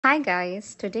Hi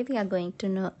guys, today we are going to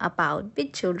know about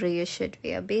which jewelry you should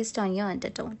wear based on your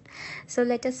undertone. So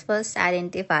let us first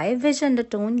identify which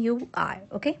undertone you are,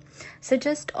 okay? So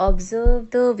just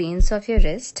observe the veins of your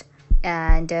wrist,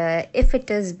 and if it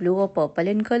is blue or purple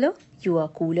in color, you are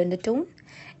cool undertone.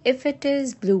 If it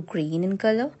is blue green in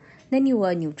color, then you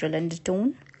are neutral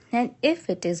undertone. And if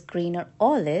it is green or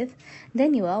olive,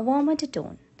 then you are warm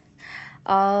undertone.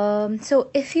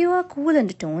 So if you are cool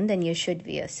undertone, then you should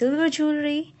wear silver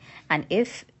jewelry, and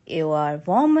if you are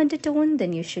warm undertone,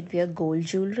 then you should wear gold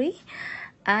jewelry,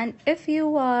 and if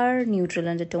you are neutral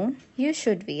undertone, you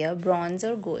should wear bronze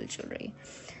or gold jewelry.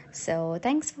 So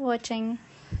thanks for watching.